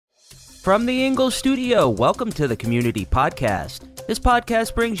From the Ingalls studio, welcome to the Community Podcast. This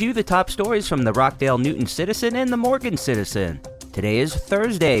podcast brings you the top stories from the Rockdale Newton Citizen and the Morgan Citizen. Today is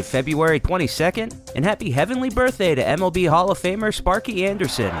Thursday, February 22nd, and happy heavenly birthday to MLB Hall of Famer Sparky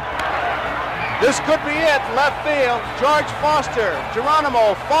Anderson. This could be it, left field, George Foster,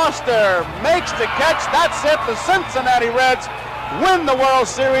 Geronimo Foster makes the catch, that's it, the Cincinnati Reds win the World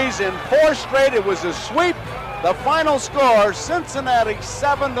Series in 4 straight, it was a sweep. The final score, Cincinnati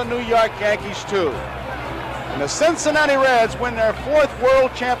 7, the New York Yankees 2. And the Cincinnati Reds win their 4th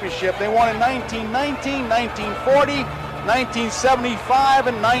World Championship. They won in 1919, 1940, 1975,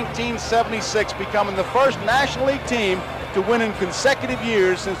 and 1976, becoming the first National League team to win in consecutive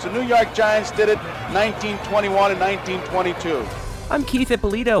years since the New York Giants did it 1921 and 1922. I'm Keith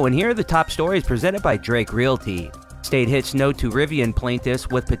Ippolito, and here are the top stories presented by Drake Realty. State hits No2Rivian plaintiffs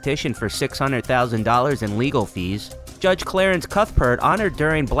with petition for $600,000 in legal fees. Judge Clarence Cuthbert honored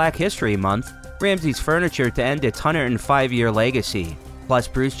during Black History Month. Ramsey's Furniture to end its 105-year legacy. Plus,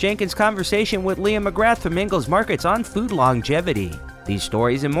 Bruce Jenkins' conversation with Leah McGrath from Ingalls Markets on food longevity. These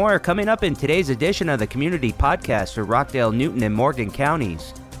stories and more are coming up in today's edition of the Community Podcast for Rockdale, Newton, and Morgan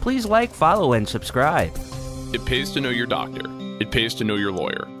counties. Please like, follow, and subscribe. It pays to know your doctor. It pays to know your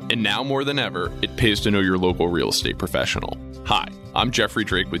lawyer. And now more than ever, it pays to know your local real estate professional. Hi, I'm Jeffrey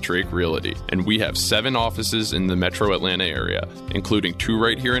Drake with Drake Realty, and we have 7 offices in the metro Atlanta area, including 2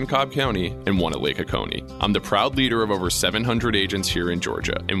 right here in Cobb County and 1 at Lake Oconee. I'm the proud leader of over 700 agents here in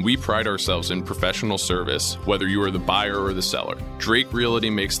Georgia, and we pride ourselves in professional service, whether you are the buyer or the seller. Drake Realty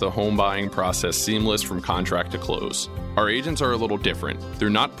makes the home buying process seamless from contract to close. Our agents are a little different. They're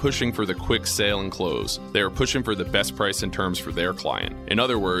not pushing for the quick sale and close. They are pushing for the best price and terms for their client. In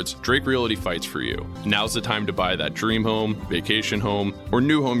other words, Drake Realty fights for you. Now's the time to buy that dream home, vacation home, or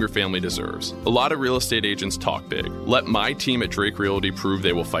new home your family deserves. A lot of real estate agents talk big. Let my team at Drake Realty prove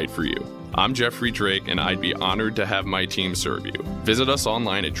they will fight for you. I'm Jeffrey Drake, and I'd be honored to have my team serve you. Visit us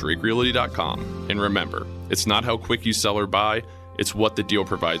online at drakerealty.com. And remember, it's not how quick you sell or buy, it's what the deal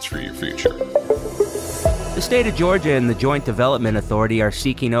provides for your future. The state of Georgia and the Joint Development Authority are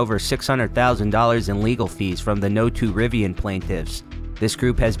seeking over $600,000 in legal fees from the No2Rivian plaintiffs. This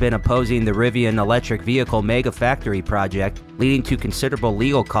group has been opposing the Rivian electric vehicle mega factory project, leading to considerable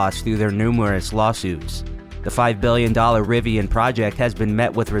legal costs through their numerous lawsuits. The $5 billion Rivian project has been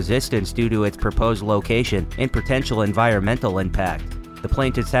met with resistance due to its proposed location and potential environmental impact. The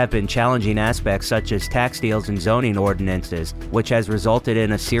plaintiffs have been challenging aspects such as tax deals and zoning ordinances, which has resulted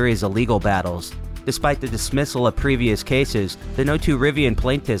in a series of legal battles. Despite the dismissal of previous cases, the No2Rivian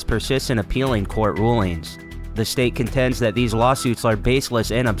plaintiffs persist in appealing court rulings. The state contends that these lawsuits are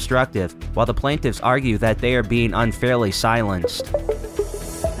baseless and obstructive, while the plaintiffs argue that they are being unfairly silenced.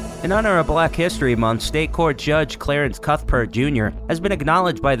 In honor of Black History Month, State Court Judge Clarence Cuthbert Jr. has been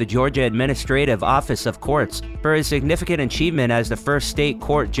acknowledged by the Georgia Administrative Office of Courts for his significant achievement as the first state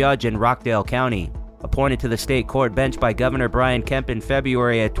court judge in Rockdale County. Appointed to the state court bench by Governor Brian Kemp in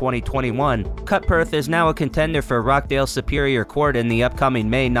February of 2021, Cuthbert is now a contender for Rockdale Superior Court in the upcoming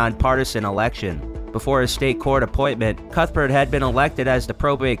May nonpartisan election. Before his state court appointment, Cuthbert had been elected as the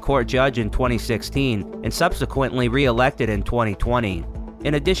probate court judge in 2016 and subsequently re-elected in 2020.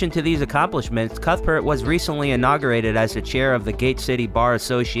 In addition to these accomplishments, Cuthbert was recently inaugurated as the chair of the Gate City Bar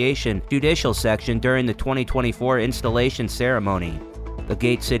Association Judicial Section during the 2024 installation ceremony. The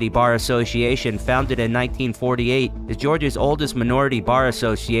Gate City Bar Association, founded in 1948, is Georgia's oldest minority bar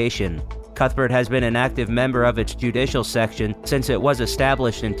association. Cuthbert has been an active member of its judicial section since it was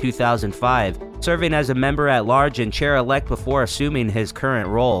established in 2005, serving as a member-at-large and chair-elect before assuming his current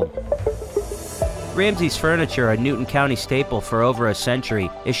role. Ramsey's Furniture, a Newton County staple for over a century,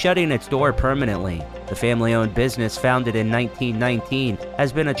 is shutting its door permanently. The family-owned business, founded in 1919,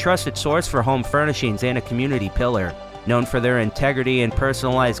 has been a trusted source for home furnishings and a community pillar. Known for their integrity and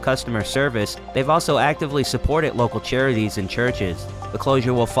personalized customer service, they've also actively supported local charities and churches. The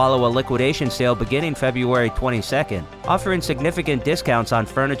closure will follow a liquidation sale beginning February 22nd, offering significant discounts on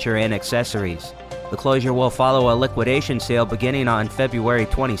furniture and accessories. The closure will follow a liquidation sale beginning on February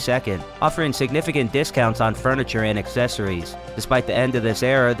 22nd, offering significant discounts on furniture and accessories. Despite the end of this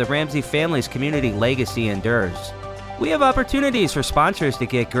era, the Ramsey family's community legacy endures. We have opportunities for sponsors to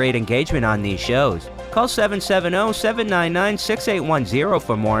get great engagement on these shows. Call 770-799-6810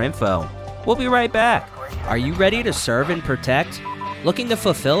 for more info. We'll be right back. Are you ready to serve and protect? Looking to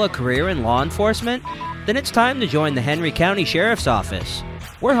fulfill a career in law enforcement? Then it's time to join the Henry County Sheriff's Office.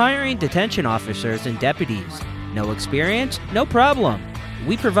 We're hiring detention officers and deputies. No experience? No problem.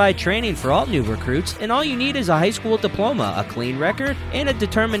 We provide training for all new recruits, and all you need is a high school diploma, a clean record, and a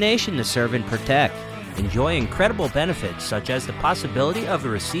determination to serve and protect. Enjoy incredible benefits such as the possibility of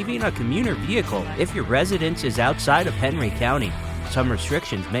receiving a commuter vehicle if your residence is outside of Henry County. Some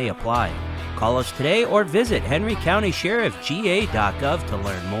restrictions may apply. Call us today or visit henrycountysheriffga.gov to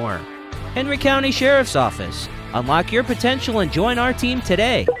learn more. Henry County Sheriff's Office. Unlock your potential and join our team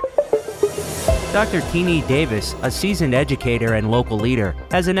today. Dr. Teenie Davis, a seasoned educator and local leader,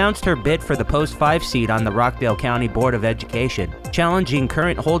 has announced her bid for the Post 5 seat on the Rockdale County Board of Education, challenging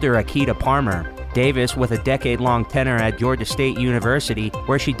current holder Akita Palmer. Davis, with a decade-long tenure at Georgia State University,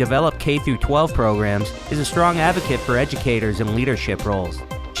 where she developed K-12 programs, is a strong advocate for educators in leadership roles.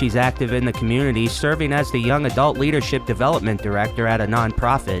 She's active in the community, serving as the Young Adult Leadership Development Director at a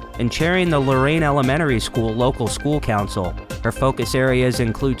nonprofit and chairing the Lorraine Elementary School Local School Council. Her focus areas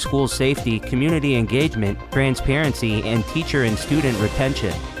include school safety, community engagement, transparency, and teacher and student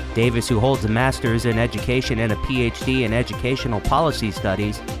retention. Davis, who holds a master's in education and a PhD in educational policy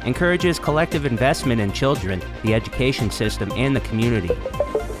studies, encourages collective investment in children, the education system, and the community.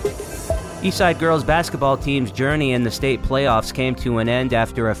 Eastside girls basketball team's journey in the state playoffs came to an end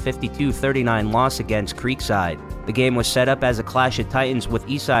after a 52-39 loss against Creekside. The game was set up as a clash of titans, with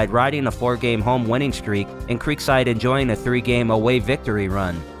Eastside riding a 4-game home winning streak and Creekside enjoying a 3-game away victory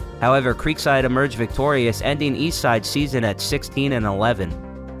run. However, Creekside emerged victorious, ending Eastside's season at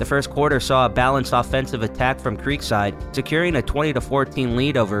 16-11. The first quarter saw a balanced offensive attack from Creekside, securing a 20-14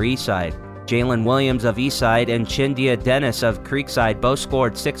 lead over Eastside. Jalen Williams of Eastside and Chindia Dennis of Creekside both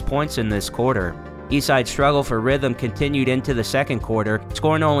scored 6 points in this quarter. Eastside's struggle for rhythm continued into the second quarter,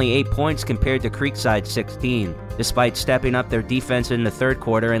 scoring only 8 points compared to Creekside's 16. Despite stepping up their defense in the third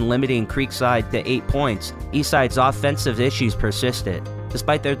quarter and limiting Creekside to 8 points, Eastside's offensive issues persisted.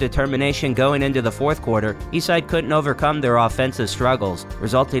 Despite their determination going into the fourth quarter, Eastside couldn't overcome their offensive struggles,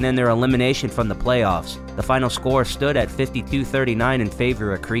 resulting in their elimination from the playoffs. The final score stood at 52-39 in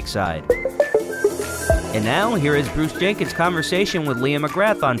favor of Creekside. And now, here is Bruce Jenkins' conversation with Leah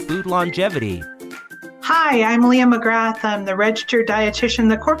McGrath on food longevity. Hi, I'm Leah McGrath. I'm the registered dietitian,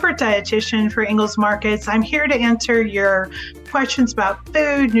 the corporate dietitian for Ingles Markets. I'm here to answer your questions about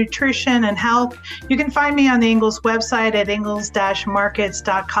food, nutrition, and health. You can find me on the Ingles website at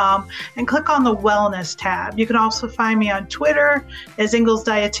ingles-markets.com and click on the Wellness tab. You can also find me on Twitter as Ingles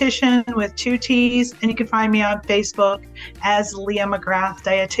Dietitian with 2 T's, and you can find me on Facebook as Leah McGrath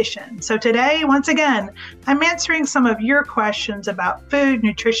Dietitian. So today, once again, I'm answering some of your questions about food,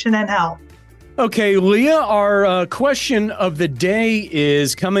 nutrition, and health. Okay, Leah, our question of the day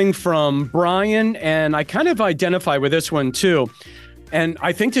is coming from Brian, and I kind of identify with this one too. And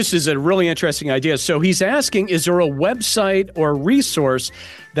I think this is a really interesting idea. So he's asking, is there a website or resource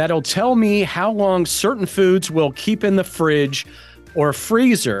that'll tell me how long certain foods will keep in the fridge or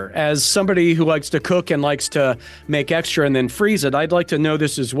freezer? As somebody who likes to cook and likes to make extra and then freeze it, I'd like to know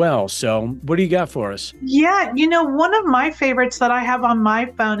this as well. So what do you got for us? Yeah, one of my favorites that I have on my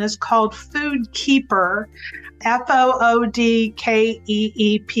phone is called Food Keeper,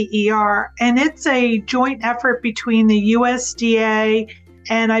 FOODKEEPER. And it's a joint effort between the USDA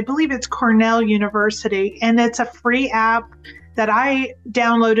and I believe it's Cornell University. And it's a free app that I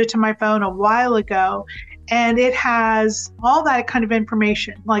downloaded to my phone a while ago. And it has all that kind of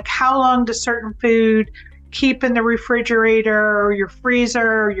information, like how long does certain food keep in the refrigerator or your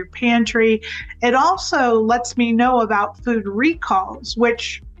freezer or your pantry. It also lets me know about food recalls,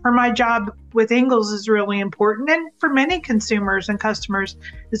 which for my job with Ingles is really important. And for many consumers and customers,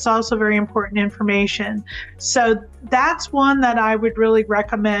 it's also very important information. So that's one that I would really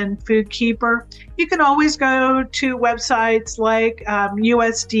recommend, Food Keeper. You can always go to websites like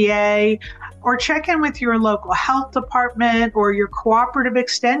USDA, or check in with your local health department or your cooperative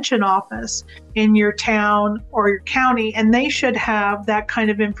extension office in your town or your county, and they should have that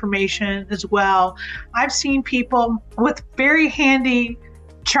kind of information as well. I've seen people with very handy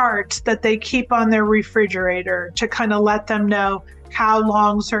charts that they keep on their refrigerator to kind of let them know how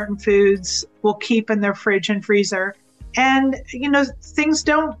long certain foods will keep in their fridge and freezer. And, things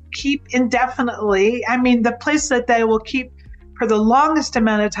don't keep indefinitely. I mean, the place that they will keep for the longest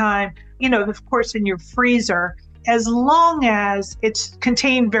amount of time, of course, in your freezer, as long as it's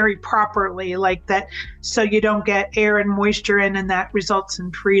contained very properly, like that, so you don't get air and moisture in, and that results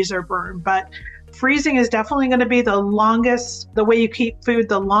in freezer burn. But freezing is definitely going to be the way you keep food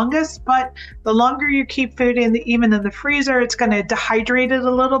the longest. But the longer you keep food even in the freezer, it's going to dehydrate it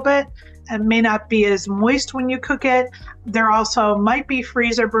a little bit and may not be as moist when you cook it. There also might be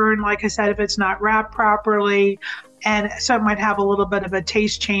freezer burn, like I said, if it's not wrapped properly. And so it might have a little bit of a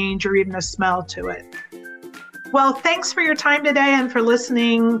taste change or even a smell to it. Well, thanks for your time today and for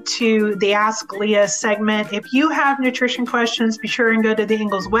listening to the Ask Leah segment. If you have nutrition questions, be sure and go to the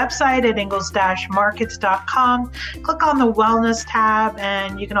Ingles website at ingles-markets.com. Click on the Wellness tab,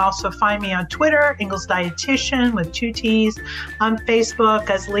 and you can also find me on Twitter, Ingles Dietitian with 2 T's, on Facebook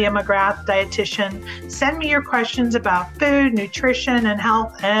as Leah McGrath Dietitian. Send me your questions about food, nutrition, and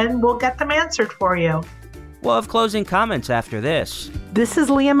health, and we'll get them answered for you. We'll have closing comments after this. This is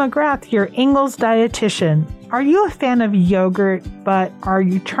Leah McGrath, your Ingles Dietitian. Are you a fan of yogurt, but are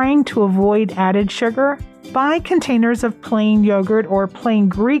you trying to avoid added sugar? Buy containers of plain yogurt or plain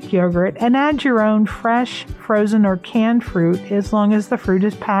Greek yogurt and add your own fresh, frozen, or canned fruit as long as the fruit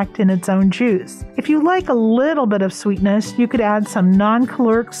is packed in its own juice. If you like a little bit of sweetness, you could add some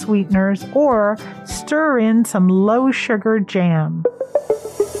non-caloric sweeteners or stir in some low-sugar jam.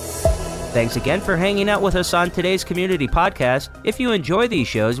 Thanks again for hanging out with us on today's community podcast. If you enjoy these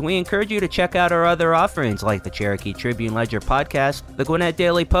shows, we encourage you to check out our other offerings like the Cherokee Tribune-Ledger podcast, the Gwinnett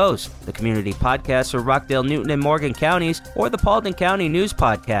Daily Post, the community podcasts for Rockdale, Newton, and Morgan counties, or the Paulding County News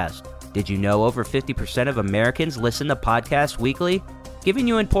podcast. Did you know over 50% of Americans listen to podcasts weekly? Giving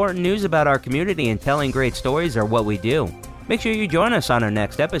you important news about our community and telling great stories are what we do. Make sure you join us on our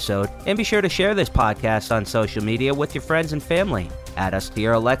next episode, and be sure to share this podcast on social media with your friends and family. Add us to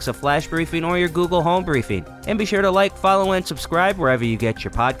your Alexa Flash Briefing or your Google Home Briefing. And be sure to like, follow, and subscribe wherever you get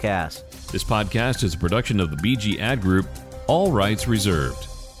your podcasts. This podcast is a production of the BG Ad Group, all rights reserved.